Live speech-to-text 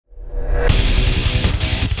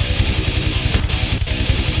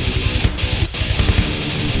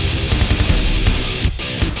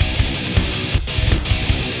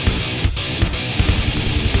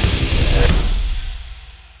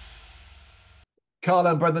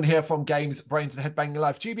Carlo and Brendan here from Brrraains A Head-Banging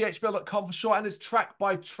Life, gbhbl.com for short, and it's track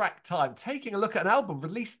by track time. Taking a look at an album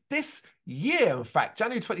released this year, in fact,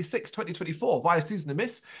 January 26, 2024, via Season of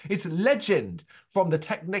Miss. It's Legend from the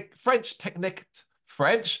French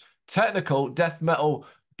technical death metal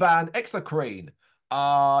band Exocrine.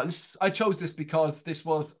 I chose this because this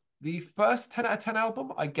was the first 10 out of 10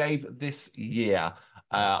 album I gave this year.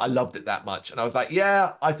 I loved it that much. And I was like,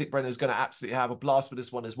 yeah, I think Brendan's going to absolutely have a blast with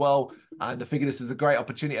this one as well. And I figure this is a great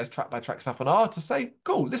opportunity as track by track stuff on R to say,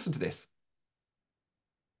 cool, listen to this.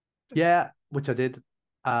 Yeah, which I did.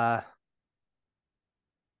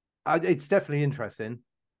 It's definitely interesting.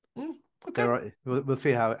 Okay. We'll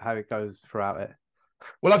see how it goes throughout it.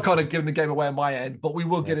 Well, I've kind of given the game away on my end, but we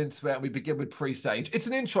will get into it, and we begin with Presage. It's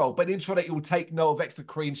an intro, but an intro that you will take note of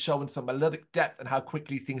Exocrine showing some melodic depth and how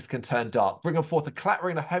quickly things can turn dark, bringing forth a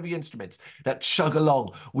clattering of heavy instruments that chug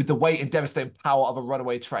along with the weight and devastating power of a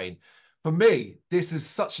runaway train. For me, this is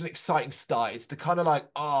such an exciting start. It's to kind of like,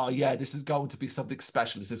 oh yeah, this is going to be something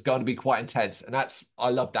special. This is going to be quite intense, and I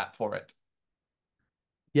love that for it.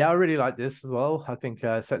 Yeah, I really like this as well. I think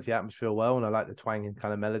it sets the atmosphere well, and I like the twanging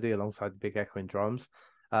kind of melody alongside the big echoing drums.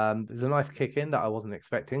 There's a nice kick in that I wasn't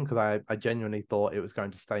expecting because I genuinely thought it was going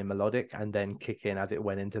to stay melodic and then kick in as it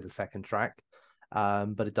went into the second track.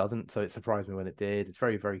 But it doesn't, so it surprised me when it did. It's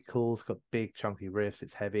very, very cool. It's got big, chunky riffs.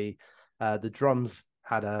 It's heavy. The drums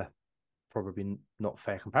had a probably not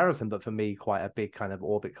fair comparison, but for me, quite a big kind of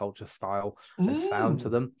Orbit Culture style and sound to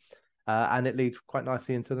them. And it leads quite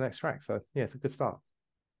nicely into the next track. So yeah, it's a good start.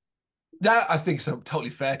 That I think is a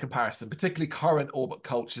totally fair comparison, particularly current Orbit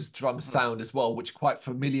Culture's drum sound as well, which you're quite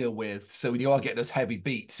familiar with. So when you are getting those heavy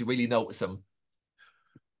beats, you really notice them.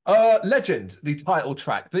 Legend, the title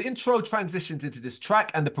track. The intro transitions into this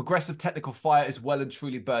track, and the progressive technical fire is well and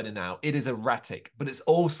truly burning out. It is erratic, but it's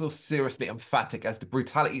also seriously emphatic as the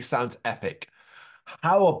brutality sounds epic.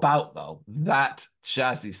 How about, though, that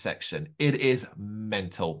jazzy section? It is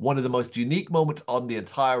mental. One of the most unique moments on the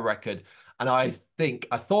entire record. And I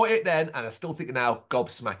thought it then, and I still think it now,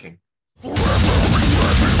 gobsmacking.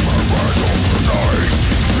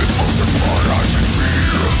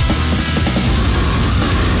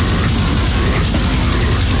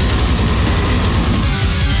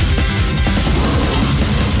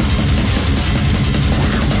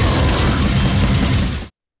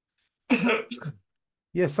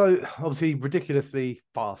 Yeah, so obviously ridiculously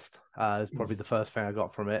fast is probably the first thing I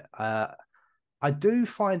got from it. I do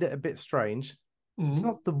find it a bit strange. It's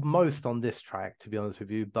not the most on this track, to be honest with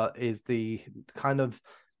you, but is the kind of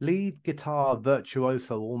lead guitar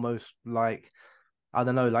virtuoso, almost like, I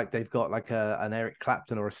don't know, like they've got like an Eric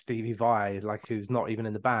Clapton or a Stevie Vai, like who's not even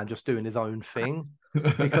in the band, just doing his own thing.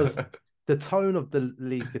 Because the tone of the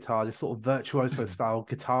lead guitar, this sort of virtuoso style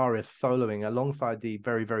guitarist soloing alongside the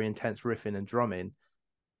very, very intense riffing and drumming,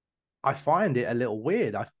 I find it a little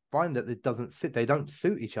weird. I find that they don't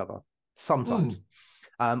suit each other sometimes.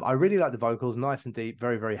 I really like the vocals, nice and deep,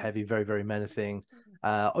 very, very heavy, very, very menacing.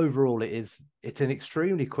 Overall, it's an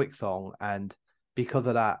extremely quick song, and because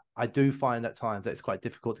of that, I do find at times that it's quite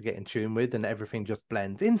difficult to get in tune with, and everything just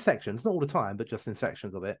blends in sections, not all the time, but just in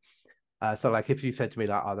sections of it. So like if you said to me,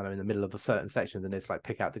 like, I don't know, in the middle of a certain section, and it's like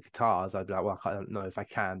pick out the guitars, I'd be like, well, I don't know if I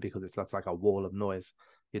can, because it's just like a wall of noise,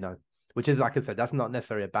 which is, like I said, that's not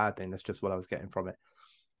necessarily a bad thing. That's just what I was getting from it.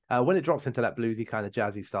 When it drops into that bluesy kind of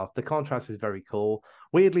jazzy stuff, the contrast is very cool.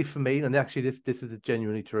 Weirdly for me, and actually this is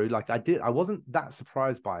genuinely true. Like I wasn't that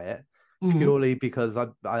surprised by it, purely because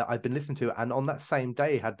I'd been listening to it, and on that same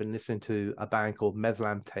day had been listening to a band called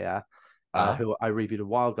Meslam Tea, who I reviewed a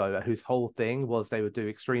while ago, whose whole thing was they would do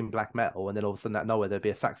extreme black metal, and then all of a sudden out of nowhere there'd be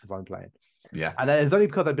a saxophone playing. Yeah. And it was only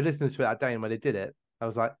because I'd been listening to it that day, and when they did it, I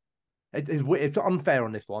was like, it's unfair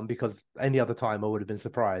on this one, because any other time I would have been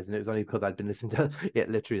surprised, and it was only because I'd been listening to it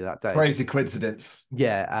literally that day. Crazy coincidence.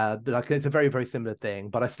 Yeah, but like it's a very, very similar thing,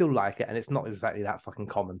 but I still like it, and it's not exactly that fucking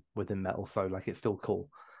common within metal, so like it's still cool.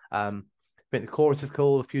 I think the chorus is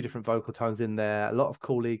cool, a few different vocal tones in there, a lot of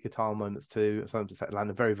cool lead guitar moments too. Some just land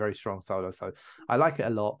a very, very strong solo, so I like it a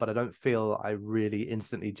lot, but I don't feel I really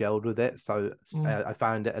instantly gelled with it, so I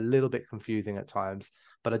found it a little bit confusing at times.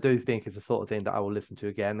 But I do think it's the sort of thing that I will listen to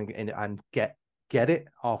again and get it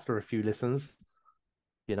after a few listens.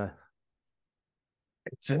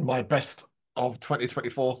 It's in my best of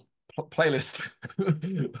 2024 playlist.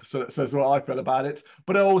 So that says what I feel about it.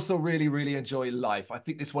 But I also really, really enjoy Life. I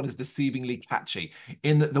think this one is deceivingly catchy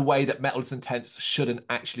in the way that Metal's Intense shouldn't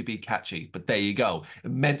actually be catchy. But there you go.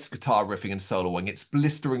 Immense guitar riffing and soloing. It's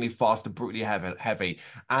blisteringly fast and brutally heavy.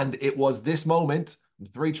 And it was this moment,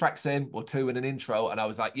 3 tracks in, or 2 in an intro, and I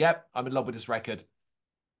was like, yep, I'm in love with this record.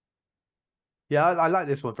 Yeah, I like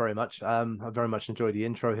this one very much. I very much enjoy the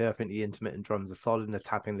intro here. I think the intermittent drums are solid and the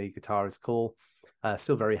tapping lead guitar is cool.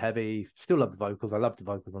 Still very heavy. Still love the vocals. I love the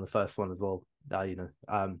vocals on the first one as well.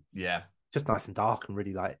 Yeah. Just nice and dark and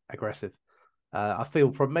really like aggressive. I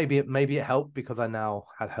feel maybe it helped because I now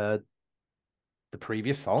had heard the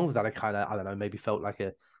previous songs that I kind of, I don't know, maybe felt like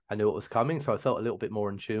I knew what was coming. So I felt a little bit more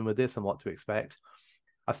in tune with this and what to expect.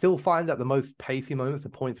 I still find that the most pacey moments, the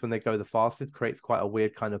points when they go the fastest, creates quite a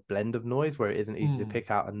weird kind of blend of noise where it isn't easy to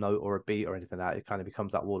pick out a note or a beat or anything like that. It kind of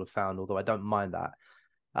becomes that wall of sound, although I don't mind that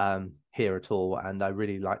here at all. And I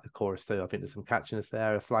really like the chorus too. I think there's some catchiness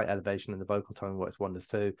there, a slight elevation in the vocal tone works wonders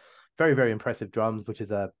too. Very, very impressive drums, which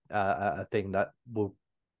is a thing that will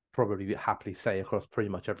probably happily say across pretty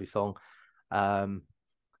much every song. So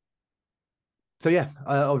yeah,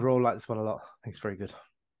 I overall like this one a lot. I think it's very good.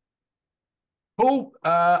 Cool.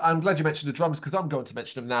 I'm glad you mentioned the drums because I'm going to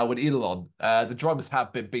mention them now with Elon. The drums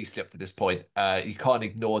have been beastly up to this point. You can't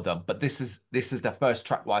ignore them. But this is their first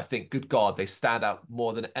track where I think, good God, they stand out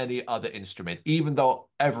more than any other instrument, even though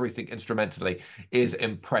everything instrumentally is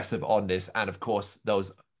impressive on this. And of course,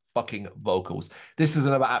 those fucking vocals. This is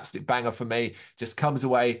another absolute banger for me. Just comes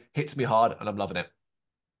away, hits me hard, and I'm loving it.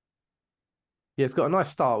 Yeah, it's got a nice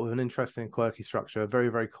start with an interesting, quirky structure. Very,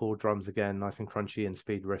 very cool drums again, nice and crunchy and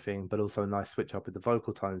speed riffing, but also a nice switch up with the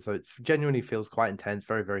vocal tone. So it genuinely feels quite intense,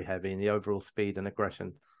 very, very heavy, and the overall speed and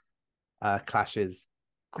aggression clashes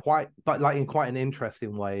but like in quite an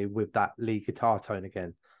interesting way with that lead guitar tone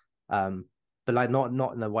again. But like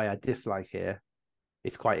not in a way I dislike here.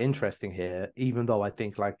 It's quite interesting here, even though I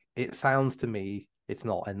think like it sounds to me, it's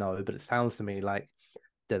not, I know, but it sounds to me like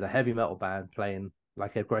there's a heavy metal band playing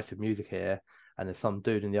like aggressive music here, and there's some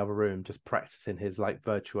dude in the other room just practicing his like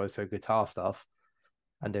virtuoso guitar stuff.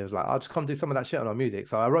 And they was like, I'll just come do some of that shit on our music.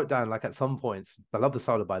 So I wrote down like at some points, I love the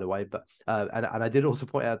solo by the way, but and I did also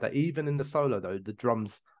point out that even in the solo though, the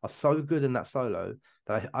drums are so good in that solo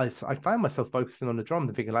that I found myself focusing on the drums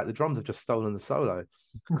and thinking like the drums have just stolen the solo.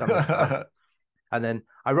 That makes sense. And then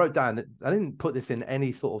I wrote down, I didn't put this in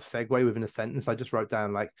any sort of segue within a sentence. I just wrote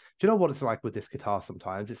down like, do you know what it's like with this guitar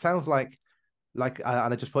sometimes? It sounds like and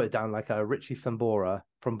I just put it down like a Richie Sambora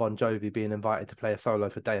from Bon Jovi being invited to play a solo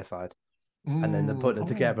for Deicide, and then them putting them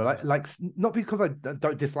together. Like not because I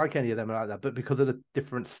don't dislike any of them like that, but because of the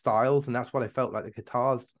different styles, and that's what I felt like the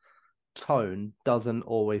guitar's tone doesn't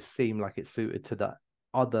always seem like it's suited to the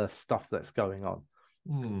other stuff that's going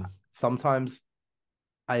on. Sometimes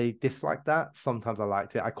I dislike that. Sometimes I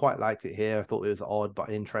liked it. I quite liked it here. I thought it was odd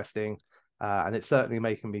but interesting, and it's certainly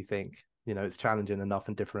making me think. You know, it's challenging enough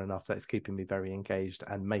and different enough that it's keeping me very engaged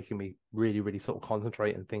and making me really, really sort of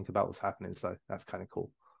concentrate and think about what's happening. So that's kind of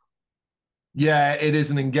cool. Yeah, it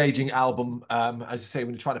is an engaging album, as you say,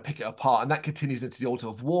 when you're trying to pick it apart. And that continues into The Altar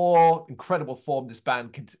of War. Incredible form this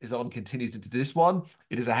band is on, continues into this one.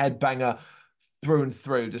 It is a headbanger through and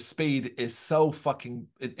through. The speed is so fucking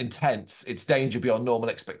intense. It's danger beyond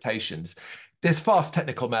normal expectations. There's fast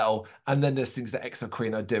technical metal, and then there's things that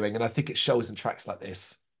Exocrine are doing. And I think it shows in tracks like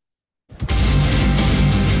this.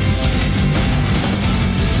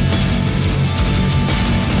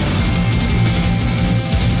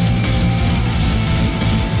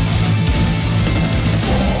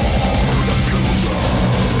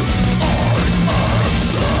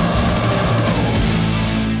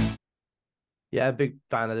 Yeah, a big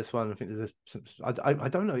fan of this one. I think there's I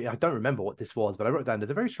don't know. I don't remember what this was, but I wrote down there's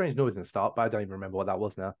a very strange noise in the start, but I don't even remember what that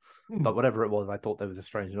was now. But whatever it was, I thought there was a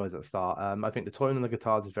strange noise at the start. I think the tone on the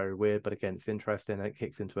guitars is very weird, but again, it's interesting and it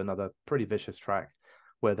kicks into another pretty vicious track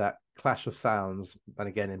where that clash of sounds, and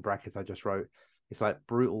again in brackets I just wrote, it's like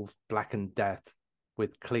brutal blackened death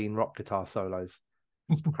with clean rock guitar solos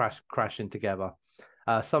crashing together.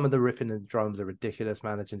 Some of the riffing and drums are ridiculous,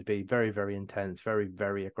 managing to be very, very intense, very,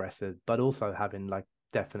 very aggressive, but also having like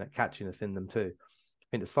definite catchiness in them too. I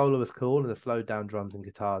think the solo was cool, and the slowed down drums and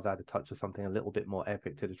guitars add a touch of something a little bit more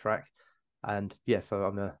epic to the track. And yeah, so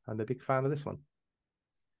I'm a big fan of this one.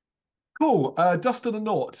 Cool. Dust on a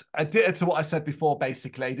Naught. Additive to what I said before,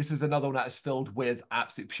 basically. This is another one that is filled with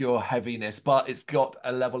absolute pure heaviness, but it's got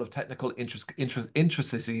a level of technical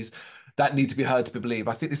intricacies that need to be heard to be believed.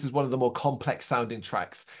 I think this is one of the more complex sounding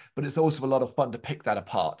tracks, but it's also a lot of fun to pick that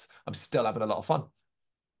apart. I'm still having a lot of fun.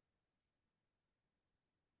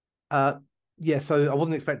 Yeah, so I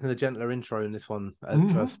wasn't expecting a gentler intro in this one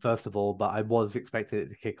first of all, but I was expecting it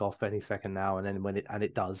to kick off any second now, and then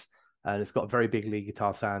it does. And it's got a very big lead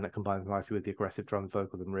guitar sound that combines nicely with the aggressive drums,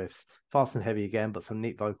 vocals, and riffs. Fast and heavy again, but some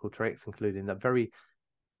neat vocal tricks, including that very.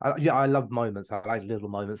 I love moments. I like little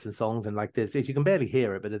moments in songs, and like this, you can barely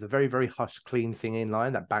hear it, but there's a very, very hushed, clean singing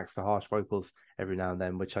line that backs the harsh vocals every now and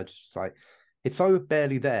then, which I just like. It's so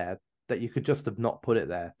barely there that you could just have not put it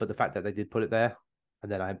there, but the fact that they did put it there,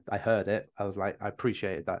 and then I heard it, I was like, I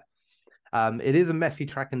appreciated that. It is a messy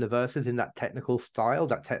track in the verses in that technical style,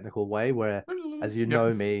 that technical way, where, as you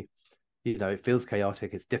know me, you know, it feels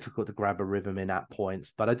chaotic. It's difficult to grab a rhythm in at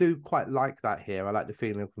points, but I do quite like that here. I like the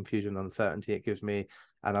feeling of confusion and uncertainty it gives me,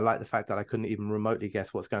 and I like the fact that I couldn't even remotely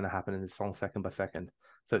guess what's going to happen in the song second by second.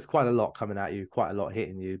 So it's quite a lot coming at you, quite a lot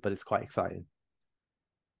hitting you, but it's quite exciting.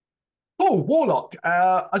 Oh, Warlock.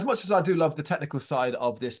 As much as I do love the technical side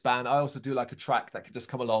of this band, I also do like a track that could just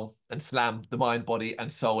come along and slam the mind, body,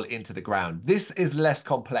 and soul into the ground. This is less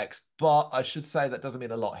complex, but I should say that doesn't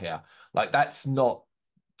mean a lot here. Like, that's not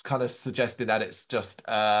kind of suggesting that it's just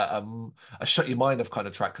a shut your mind off kind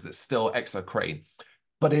of track, because it's still Exocrine.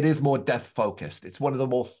 But it is more death focused. It's one of the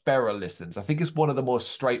more feral listens. I think it's one of the more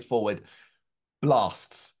straightforward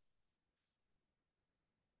blasts.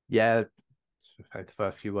 Yeah, the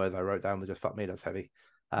first few words I wrote down were just "fuck me, that's heavy."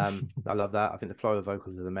 I love that. I think the flow of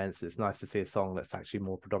vocals is immense. It's nice to see a song that's actually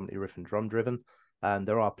more predominantly riff and drum driven.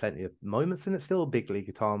 There are plenty of moments in it still, big lead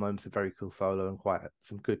guitar moments, a very cool solo, and quite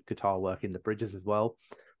some good guitar work in the bridges as well.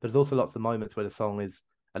 But there's also lots of moments where the song is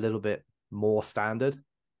a little bit more standard.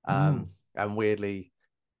 And weirdly,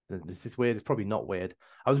 this is weird. It's probably not weird.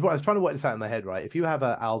 I was trying to work this out in my head, right? If you have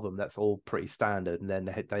an album that's all pretty standard, and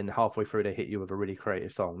then halfway through they hit you with a really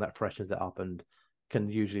creative song, that freshens it up and can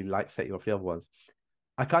usually like set you off the other ones.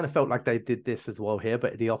 I kind of felt like they did this as well here,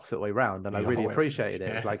 but the opposite way around, and I really appreciated it.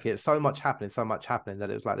 Yeah. It's like it's so much happening that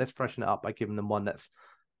it was like, let's freshen it up by giving them one that's,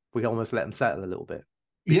 we almost let them settle a little bit.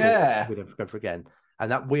 Yeah, we don't go for again.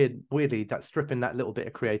 And that weirdly, that stripping that little bit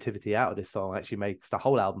of creativity out of this song actually makes the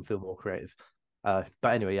whole album feel more creative. But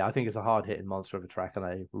anyway, yeah, I think it's a hard-hitting monster of a track, and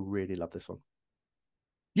I really love this one.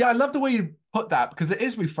 Yeah, I love the way you put that, because it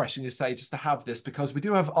is refreshing, you say, just to have this, because we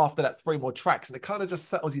do have after that 3 more tracks, and it kind of just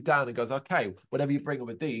settles you down and goes, okay, whatever you bring in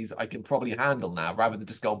with these, I can probably handle now, rather than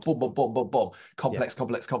just going boom, boom, boom, boom, boom, complex,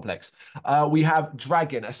 complex, complex. We have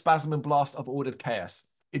Dragon, a spasm and blast of ordered chaos.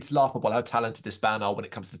 It's laughable how talented this band are when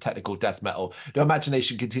it comes to technical death metal. Their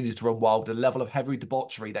imagination continues to run wild, a level of heavy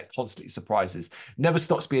debauchery that constantly surprises. Never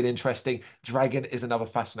stops being interesting. Dragon is another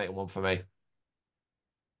fascinating one for me.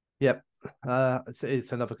 Yep.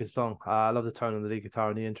 It's another good song. I love the tone of the lead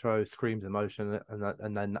guitar in the intro, screams emotion,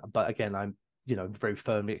 and then, but again, I'm, you know, very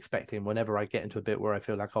firmly expecting whenever I get into a bit where I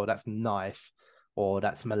feel like, oh, that's nice, or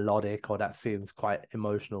that's melodic, or that seems quite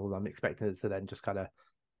emotional, I'm expecting it to then just kind of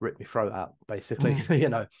rip my throat out, basically. You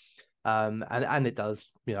know. And it does.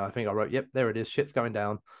 You know, I think I wrote, yep, there it is, shit's going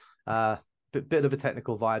down. Bit of a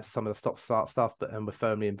technical vibe to some of the stop-start stuff, but we're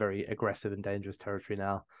firmly in very aggressive and dangerous territory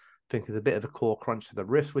now. I think there's a bit of a core crunch to the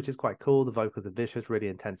riffs, which is quite cool. The vocals are vicious, really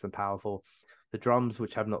intense and powerful. The drums,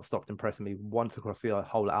 which have not stopped impressing me once across the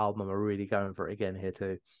whole album, are really going for it again here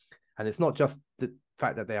too. And it's not just the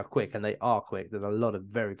fact that they are quick, and they are quick. There's a lot of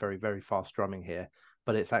very, very, very fast drumming here,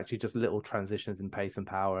 but it's actually just little transitions in pace and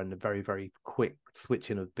power, and a very, very quick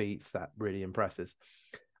switching of beats that really impresses.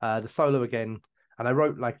 The solo again, and I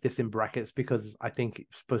wrote like this in brackets because I think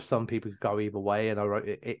for some people could go either way, and I wrote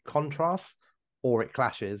it contrasts or it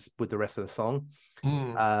clashes with the rest of the song.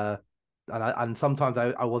 And sometimes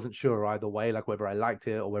I wasn't sure either way, like whether I liked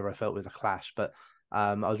it or whether I felt it was a clash. But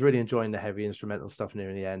I was really enjoying the heavy instrumental stuff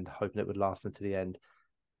near the end, hoping it would last into the end.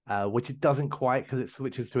 Which it doesn't quite, because it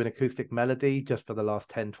switches to an acoustic melody just for the last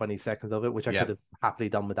 10-20 seconds of it, which I could have happily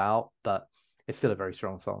done without, but it's still a very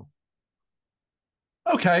strong song.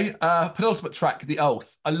 Okay, penultimate track, The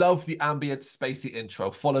Oath. I love the ambient, spacey intro,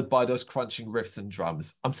 followed by those crunching riffs and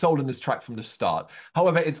drums. I'm sold on this track from the start.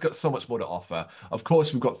 However, it's got so much more to offer. Of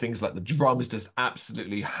course, we've got things like the drums just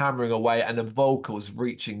absolutely hammering away, and the vocals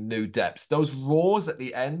reaching new depths. Those roars at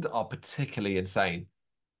the end are particularly insane.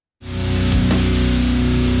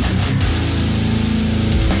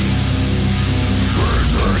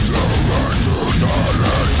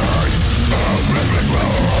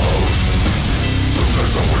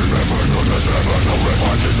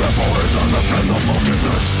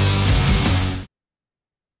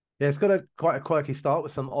 Yeah, it's got quite a quirky start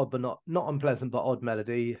with some odd but not unpleasant but odd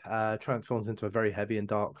melody. Transforms into a very heavy and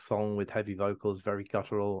dark song with heavy vocals, very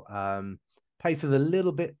guttural. Pace is a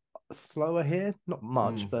little bit slower here, not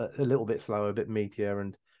much, but a little bit slower, a bit meatier,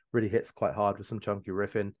 and really hits quite hard with some chunky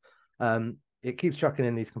riffing. It keeps chucking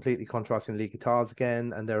in these completely contrasting lead guitars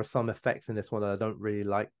again, and there are some effects in this one that I don't really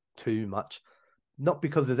like too much. Not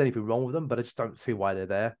because there's anything wrong with them, but I just don't see why they're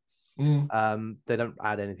there. They don't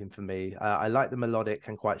add anything for me. I like the melodic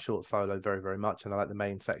and quite short solo very, very much, and I like the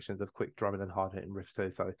main sections of quick drumming and hard hitting riffs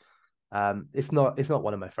too. So it's not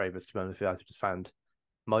one of my favorites, to be honest with you. I just found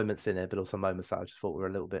moments in it, but also moments that I just thought were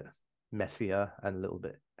a little bit messier and a little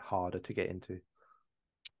bit harder to get into.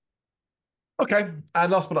 Okay,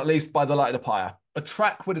 and last but not least, By the Light of the Pyre. A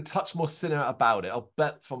track with a touch more cinema about it, I'll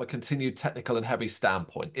bet from a continued technical and heavy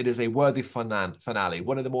standpoint. It is a worthy finale,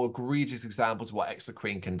 one of the more egregious examples of what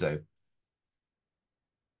Exocrine can do.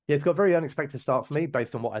 Yeah, it's got a very unexpected start for me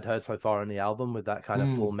based on what I'd heard so far on the album with that kind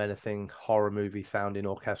of full menacing horror movie sounding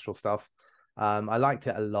orchestral stuff. I liked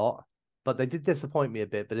it a lot, but they did disappoint me a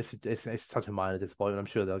bit, but it's such a minor disappointment. I'm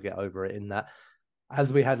sure they'll get over it in that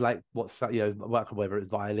as we had like whether it's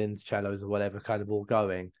violins, cellos or whatever kind of all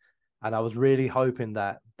going. And I was really hoping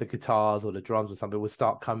that the guitars or the drums or something would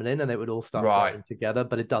start coming in and it would all start going together,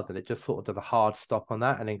 but it doesn't. It just sort of does a hard stop on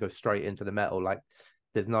that and then goes straight into the metal. Like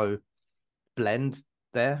there's no blend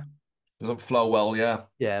there. Doesn't flow well, yeah.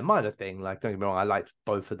 Yeah, minor thing. Like, don't get me wrong, I liked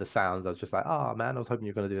both of the sounds. I was just like, oh man, I was hoping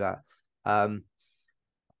you were going to do that.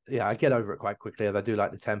 Yeah, I get over it quite quickly. I do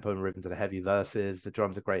like the tempo and rhythms of the heavy verses. The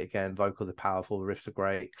drums are great again. Vocals are powerful. The riffs are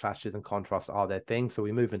great. Clashes and contrasts are their thing. So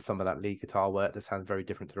we move in some of that lead guitar work that sounds very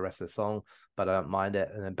different to the rest of the song, but I don't mind it.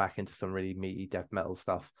 And then back into some really meaty death metal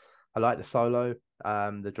stuff. I like the solo.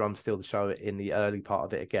 The drums steal the show in the early part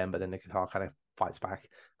of it again, but then the guitar kind of fights back,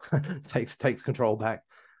 takes control back.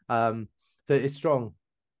 So it's strong.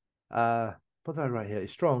 What did I write here?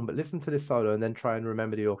 It's strong, but listen to this solo and then try and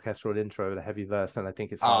remember the orchestral intro, the heavy verse, and I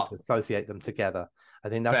think it's hard to associate them together. I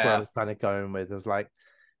think that's where I was kind of going with. It was like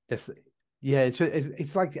this, yeah.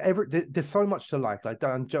 It's like there's so much to like. I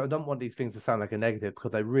don't want these things to sound like a negative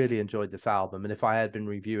because I really enjoyed this album, and if I had been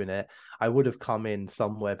reviewing it, I would have come in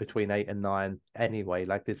somewhere between 8 and 9 anyway.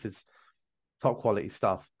 Like this is top quality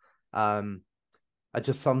stuff. I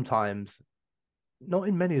just sometimes, not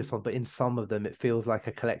in many of the songs, but in some of them, it feels like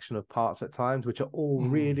a collection of parts at times, which are all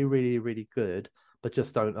really, really, really good, but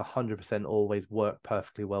just don't 100% always work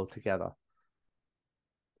perfectly well together.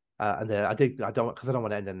 And then because I don't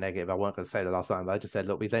want to end in negative. I weren't going to say the last time, but I just said,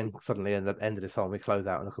 look, we then suddenly at the end of the song, we close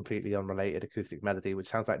out on a completely unrelated acoustic melody, which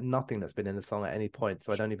sounds like nothing that's been in the song at any point.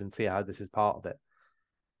 So I don't even see how this is part of it.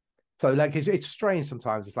 So like, it's strange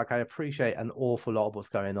sometimes. It's like, I appreciate an awful lot of what's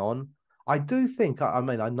going on. I do think, I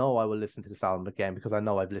mean, I know I will listen to this album again because I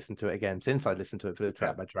know I've listened to it again since I listened to it for the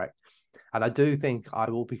track by track. And I do think I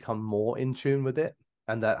will become more in tune with it.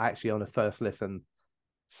 And that actually on a first listen,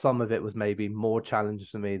 some of it was maybe more challenging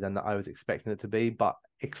to me than I was expecting it to be, but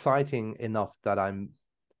exciting enough that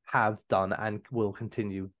have done and will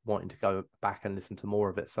continue wanting to go back and listen to more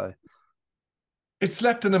of it. So it's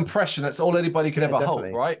left an impression that's all anybody can ever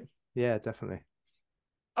hope, right? Yeah, definitely.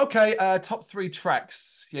 Okay, top 3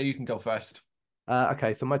 tracks. Yeah, you can go first.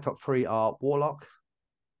 Okay, so my top 3 are Warlock,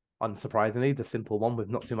 unsurprisingly, the simple one with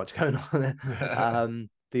not too much going on there.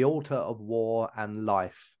 The Altar of War and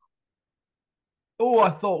Life. Oh, I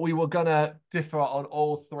thought we were going to differ on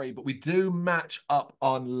all 3, but we do match up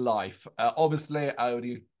on Life. Obviously, I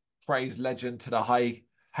already praised Legend to the high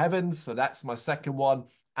heavens, so that's my second one.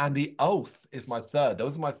 And The Oath is my third.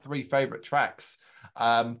 Those are my 3 favorite tracks.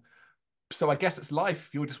 So I guess it's Life.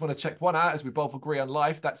 If you just want to check one out, as we both agree on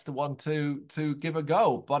Life, that's the one to give a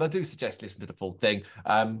go. But I do suggest listen to the full thing.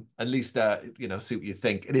 At least, see what you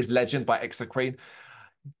think. It is Legend by Exocrine.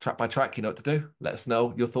 Track by track, you know what to do. Let us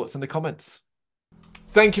know your thoughts in the comments.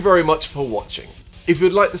 Thank you very much for watching. If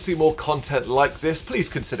you'd like to see more content like this, please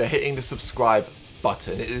consider hitting the subscribe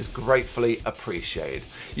button. It is gratefully appreciated.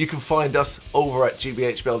 You can find us over at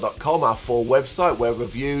gbhbl.com, our full website where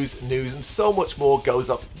reviews, news and so much more goes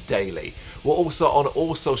up daily. We're also on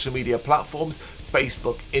all social media platforms: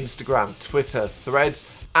 Facebook, Instagram, Twitter, Threads,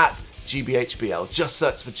 at GBHBL. Just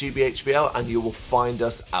search for GBHBL and you will find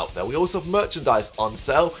us out there. We also have merchandise on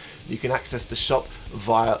sale. You can access the shop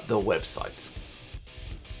via the website.